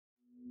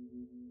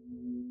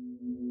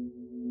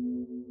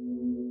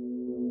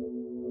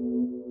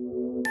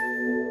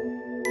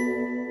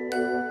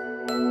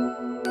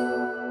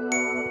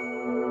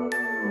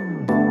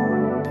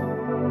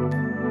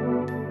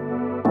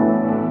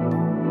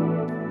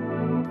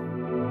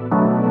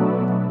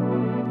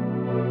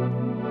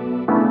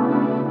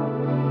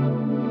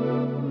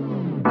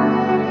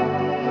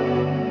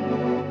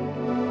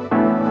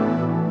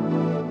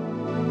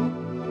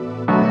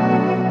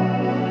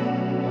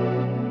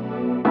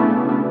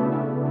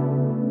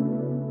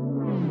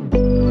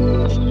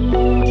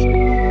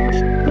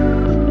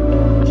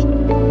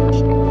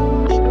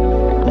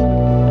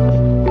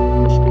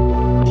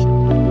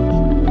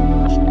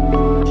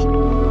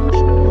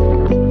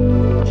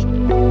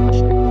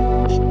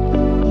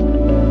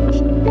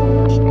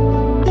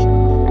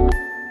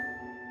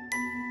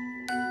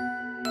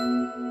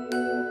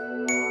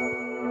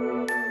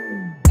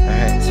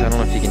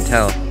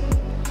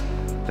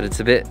it's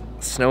a bit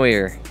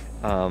snowier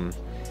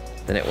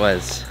than it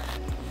was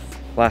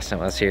last time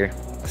I was here.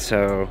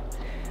 So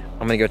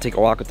I'm gonna go take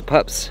a walk with the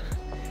pups,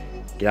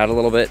 get out a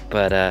little bit,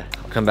 but I'll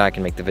come back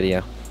and make the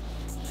video.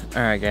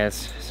 All right,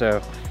 guys,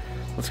 so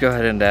let's go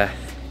ahead and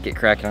get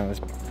cracking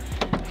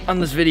on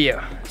this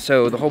video.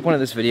 So the whole point of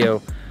this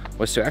video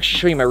was to actually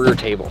show you my rear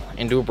table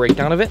and do a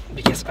breakdown of it,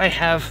 because I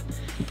have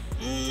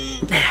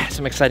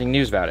some exciting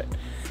news about it.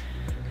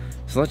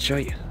 So let's show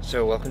you.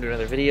 So welcome to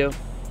another video.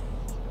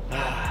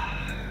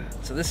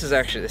 So this is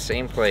actually the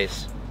same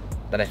place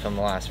that I filmed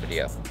the last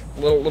video.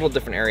 Little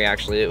different area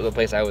actually. The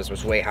place I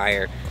was way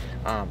higher.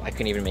 I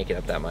couldn't even make it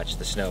up that much.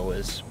 The snow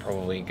was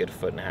probably a good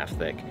 1.5 feet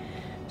thick.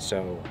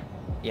 So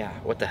yeah,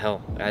 what the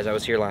hell? As I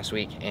was here last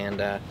week, and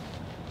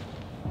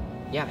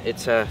yeah,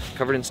 it's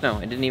covered in snow.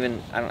 I didn't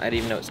even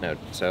know it snowed.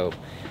 So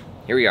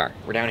here we are.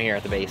 We're down here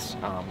at the base,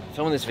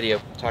 filming this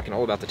video, talking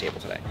all about the table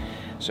today.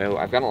 So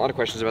I've gotten a lot of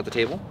questions about the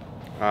table.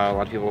 A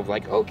lot of people have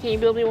like, oh, can you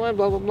build me one?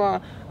 Blah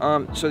blah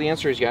blah. So the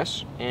answer is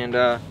yes, and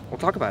we'll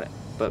talk about it.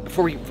 But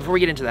before we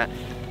get into that,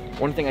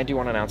 one thing I do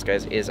want to announce,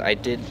 guys, is I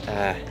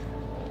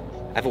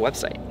have a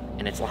website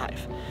and it's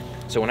live.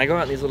 So when I go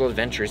out on these little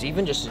adventures,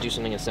 even just to do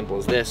something as simple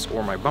as this,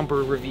 or my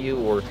bumper review,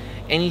 or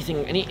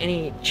anything,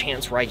 any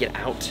chance where I get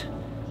out,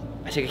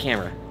 I take a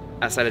camera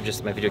outside of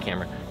just my video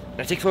camera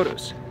and I take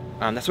photos.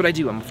 That's what I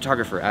do. I'm a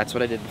photographer. That's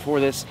what I did before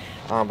this.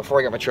 Before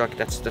I got my truck,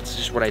 that's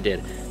just what I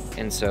did.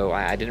 And so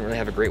I didn't really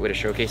have a great way to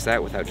showcase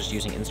that without just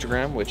using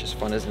Instagram, which, as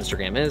fun as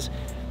Instagram is,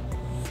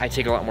 I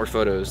take a lot more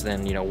photos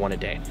than, you know, one a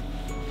day.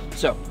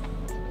 So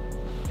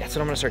that's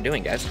what I'm gonna start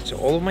doing, guys. So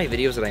all of my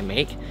videos that I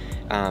make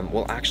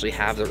will actually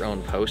have their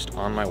own post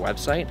on my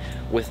website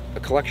with a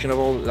collection of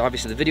all,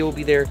 obviously the video will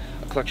be there,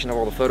 a collection of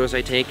all the photos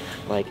I take,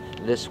 like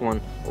this one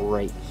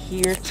right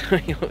here. So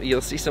you'll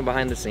see some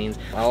behind the scenes.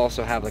 I'll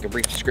also have like a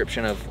brief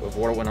description of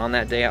what went on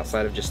that day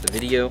outside of just the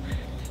video.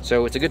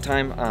 So it's a good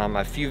time.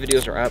 A few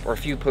videos are up, or a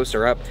few posts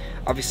are up.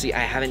 Obviously, I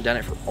haven't done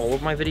it for all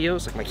of my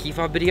videos, like my key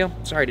fob video.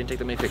 Sorry, I didn't take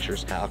that many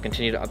pictures. I'll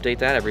continue to update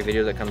that every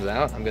video that comes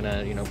out. I'm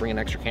gonna, you know, bring an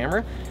extra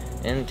camera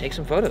and take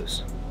some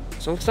photos.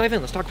 So let's dive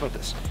in, let's talk about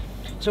this.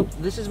 So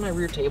this is my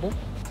rear table.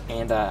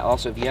 And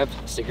also, if you have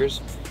stickers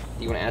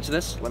that you wanna add to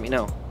this, let me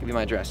know. Give me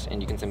my address and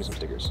you can send me some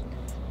stickers,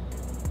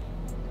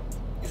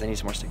 because I need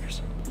some more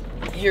stickers.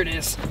 Here it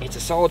is. It's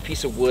a solid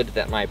piece of wood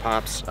that my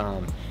pops,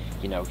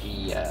 you know,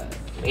 he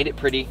made it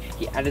pretty.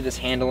 He added this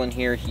handle in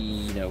here. He,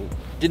 you know,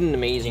 did an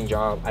amazing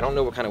job. I don't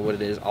know what kind of wood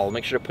it is. I'll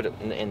make sure to put it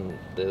in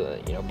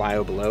the you know,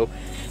 bio below.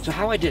 So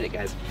how I did it,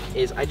 guys,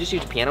 is I just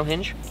used a piano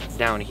hinge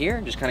down here,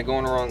 just kind of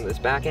going along this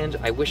back end.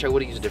 I wish I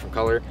would have used a different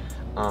color,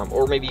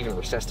 or maybe even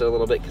recessed it a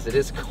little bit, because it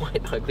is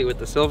quite ugly with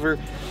the silver,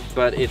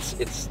 but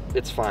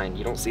it's fine.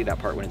 You don't see that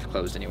part when it's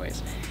closed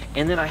anyways.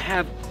 And then I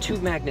have 2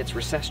 magnets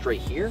recessed right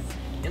here,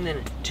 and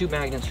then 2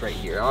 magnets right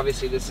here.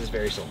 Obviously this is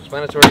very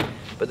self-explanatory,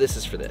 but this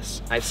is for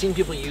this. I've seen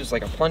people use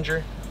like a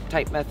plunger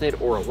type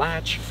method or a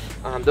latch.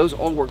 Those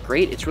all work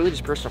great. It's really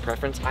just personal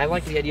preference. I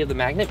like the idea of the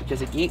magnet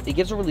because it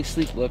gives a really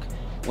sleek look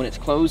when it's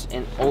closed,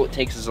 and all it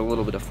takes is a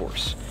little bit of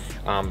force.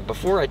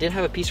 Before, I did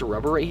have a piece of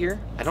rubber right here.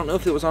 I don't know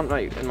if it was in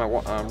my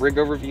rig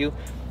overview.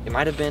 It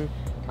might have been,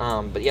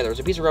 but yeah, there was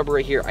a piece of rubber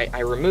right here. I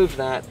removed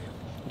that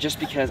just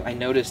because I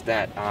noticed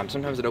that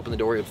sometimes it opened the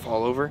door, it would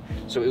fall over.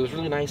 So it was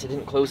really nice. It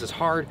didn't close as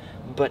hard,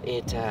 but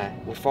it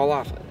would fall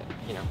off,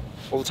 you know,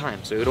 all the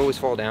time. So it would always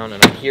fall down,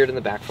 and I hear it in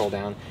the back fall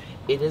down.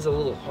 It is a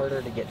little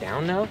harder to get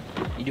down now.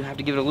 You do have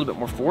to give it a little bit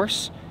more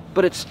force,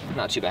 but it's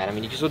not too bad. I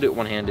mean, you can still do it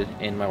one-handed,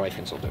 and my wife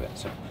can still do it.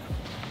 So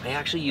I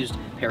actually used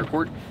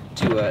paracord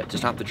to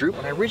stop the droop.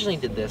 When I originally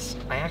did this,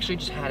 I actually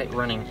just had it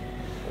running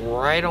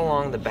right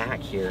along the back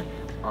here,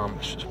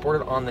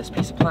 supported on this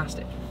piece of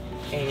plastic.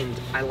 And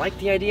I liked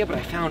the idea, but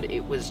I found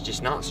it was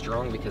just not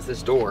strong, because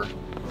this door,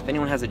 if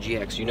anyone has a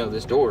GX, you know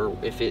this door,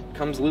 if it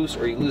comes loose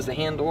or you lose the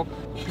handle,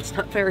 it's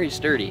not very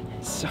sturdy.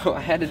 So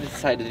I had to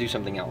decide to do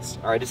something else,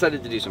 or I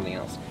decided to do something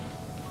else.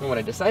 And what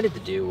I decided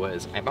to do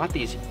was, I bought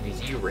these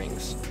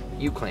U-rings,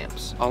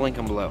 U-clamps, I'll link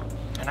them below.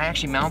 And I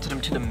actually mounted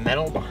them to the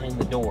metal behind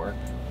the door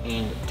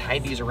and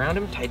tied these around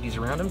them, tied these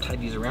around them, tied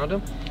these around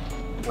them,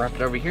 wrapped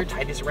it over here,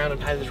 tied these around them,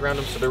 tied these around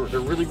them, so they're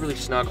really, really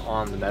snug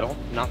on the metal,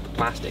 not the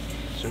plastic.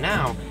 So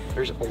now,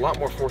 there's a lot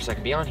more force that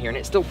can be on here, and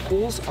it still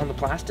pulls on the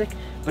plastic,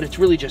 but it's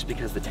really just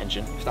because of the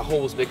tension. If the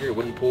hole was bigger, it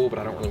wouldn't pull, but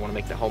I don't really want to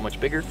make the hole much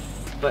bigger.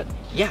 But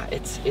yeah,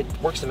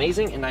 it works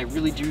amazing, and I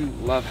really do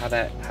love how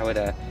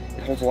it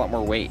holds a lot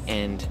more weight,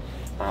 and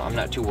I'm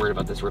not too worried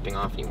about this ripping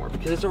off anymore,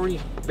 because it's already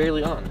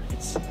barely on.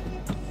 It's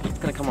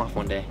gonna come off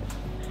one day.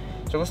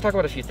 So let's talk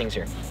about a few things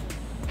here.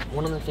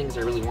 One of the things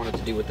I really wanted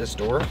to do with this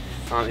door,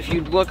 if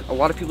you look, a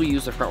lot of people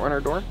use the front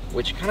runner door,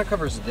 which kind of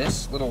covers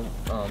this little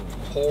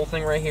hole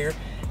thing right here,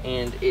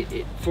 and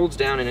it folds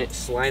down and it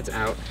slides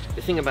out.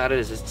 The thing about it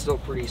is it's still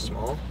pretty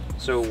small.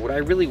 So what I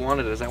really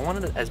wanted is I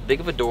wanted it as big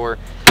of a door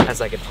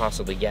as I could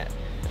possibly get.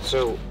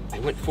 So I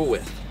went full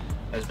width,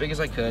 as big as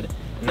I could,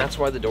 and that's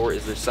why the door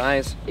is this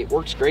size. It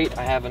works great.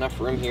 I have enough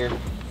room here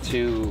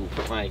to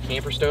put my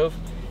camper stove,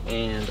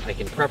 and I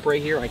can prep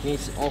right here. I can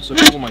also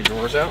pull my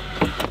drawers out.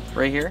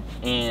 right here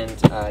and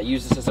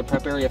use this as a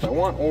prep area if I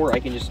want, or I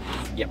can just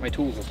get my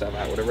tools and stuff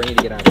out, whatever I need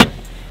to get out of it.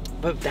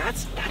 But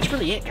that's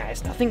really it,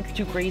 guys. Nothing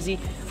too crazy.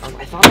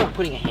 I thought about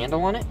putting a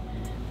handle on it,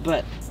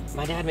 but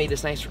my dad made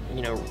this nice,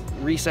 you know,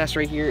 recess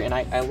right here, and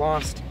I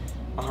lost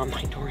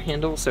my door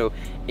handle, so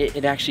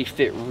it actually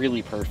fit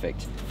really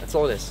perfect. That's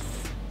all it is.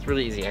 It's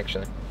really easy,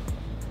 actually.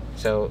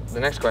 So the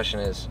next question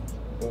is,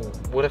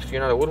 what if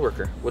you're not a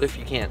woodworker? What if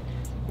you can't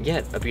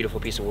get a beautiful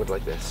piece of wood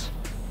like this?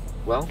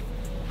 Well,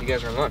 you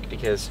guys are in luck,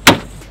 because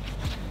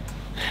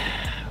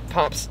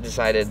Pops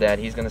decided that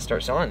he's gonna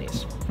start selling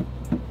these.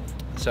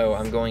 So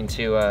I'm going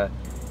to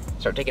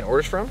start taking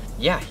orders from him.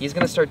 Yeah, he's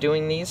gonna start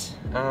doing these.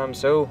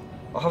 So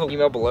I'll have an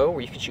email below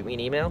where you can shoot me an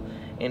email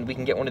and we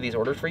can get one of these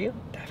ordered for you.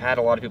 I've had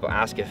a lot of people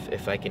ask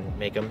if I can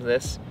make them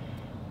this,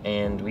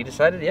 and we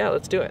decided, yeah,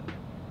 let's do it.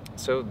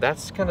 So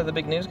that's kind of the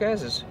big news,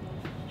 guys, is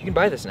you can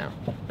buy this now.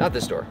 Not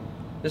this door.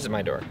 This is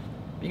my door.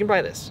 You can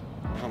buy this.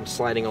 I'm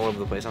sliding all over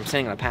the place. I'm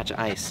standing on a patch of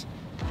ice.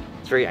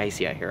 It's very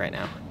icy out here right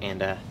now,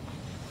 and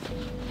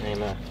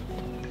I'm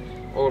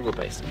all over the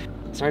place.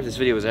 Sorry if this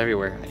video was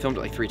everywhere. I filmed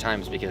it like 3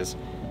 times because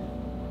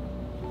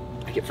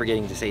I kept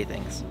forgetting to say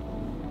things.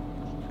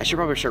 I should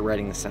probably start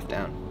writing this stuff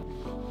down.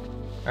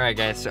 Alright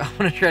guys, so I'm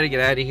gonna try to get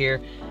out of here.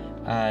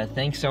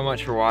 Thanks so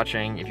much for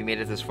watching. If you made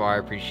it this far, I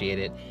appreciate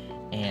it.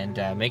 And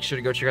make sure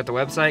to go check out the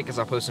website, because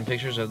I'll post some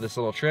pictures of this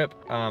little trip.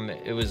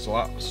 It was a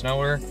lot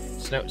snowier,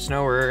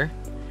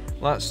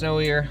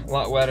 a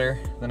lot wetter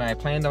than I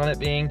planned on it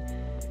being,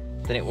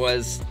 than it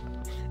was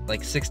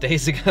like 6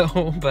 days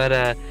ago.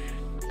 But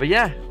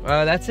yeah,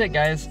 that's it,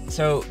 guys.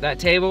 So that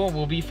table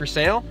will be for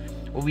sale.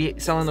 We'll be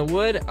selling the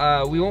wood.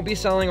 We won't be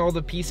selling all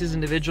the pieces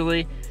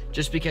individually,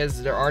 just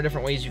because there are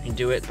different ways you can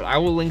do it, but I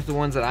will link the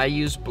ones that I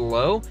use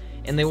below,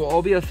 and they will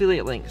all be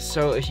affiliate links.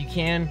 So if you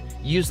can,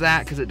 use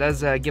that, because it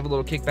does give a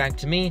little kickback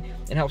to me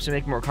and helps me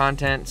make more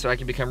content so I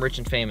can become rich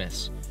and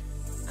famous.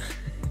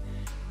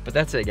 But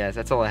that's it, guys.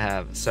 That's all I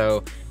have.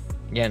 So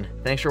again,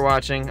 thanks for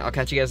watching. I'll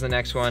catch you guys in the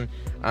next one.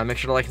 Make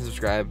sure to like and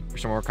subscribe for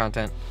some more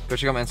content. Go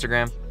check out my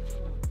Instagram.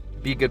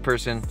 Be a good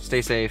person,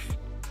 stay safe,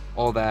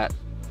 all that.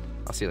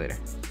 I'll see you later.